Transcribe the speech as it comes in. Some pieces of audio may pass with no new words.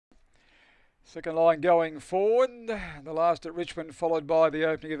Second line going forward. The last at Richmond, followed by the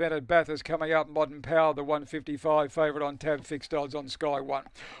opening event at Bathurst coming up. Modern Power, the 155 favourite on tab, fixed odds on Sky One.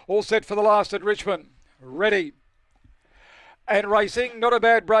 All set for the last at Richmond. Ready. And racing, not a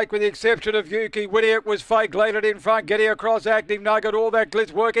bad break with the exception of Yuki. Whittier was fake, laid it in front, getting across Active Nugget, all that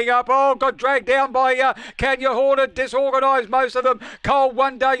glitz working up. Oh, got dragged down by Kanya Hornet, disorganised most of them. Cole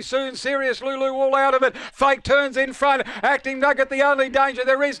one day soon, Serious Lulu all out of it. Fake turns in front, Active Nugget the only danger,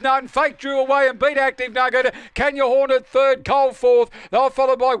 there is none. Fake drew away and beat Active Nugget. Kanya Hornet third, Cole fourth. They're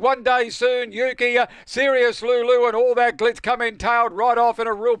followed by One Day Soon, Yuki, Serious Lulu and all that glitz come in tailed right off in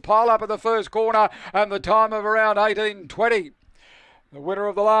a real pile up at the first corner and the time of around 18:20. The winner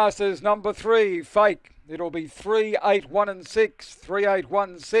of the last is number 3, Fake. It'll be 3, 8, 1 and 6. 3, 8,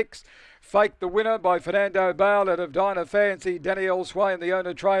 1, 6. Fake the winner by Fernando Bale out of Dinah Fancy. Danielle Swain, the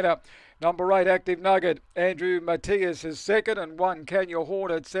owner-trainer. Number 8, Active Nugget. Andrew Matthias is second. And 1, Kanya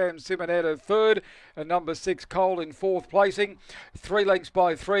Hornet. Sam Simonetti third. And number 6, Cole in fourth placing. 3 lengths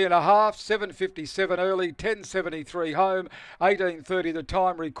by 3.5. 7.57 early. 10.73 home. 18.30 the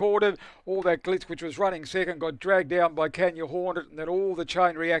time recorded. All that glitz which was running second got dragged down by Kanya Hornet. And then all the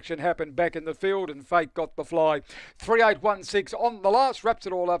chain reaction happened back in the field. And Fake got the fly. 3, 8, 1, 6 on the last. Wraps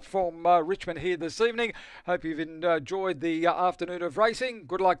it all up from Richmond here this evening. Hope you've enjoyed the afternoon of racing.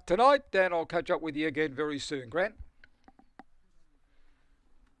 Good luck tonight. And I'll catch up with you again very soon. Grant?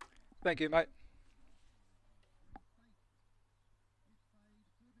 Thank you, mate.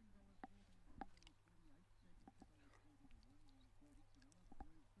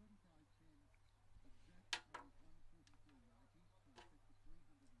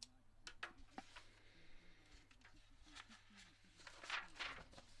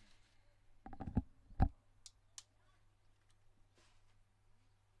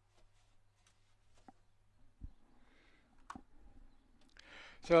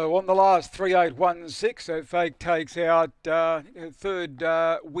 So on the last 3-8-1-6, so Fake takes out third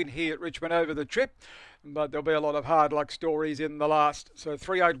win here at Richmond over the trip. But there'll be a lot of hard luck stories in the last. So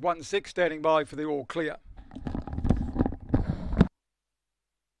 3-8-1-6 standing by for the all clear.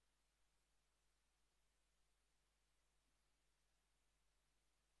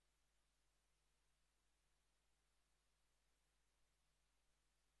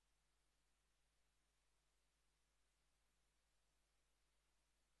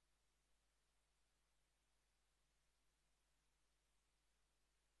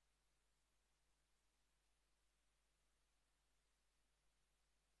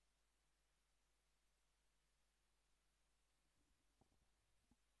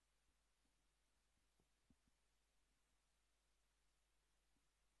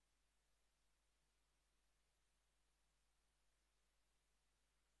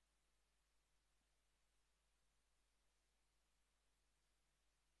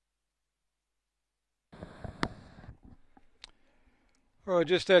 All right,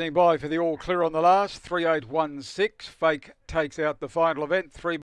 just standing by for the all clear on the last. 3-8-1-6. Fake takes out the final event. 3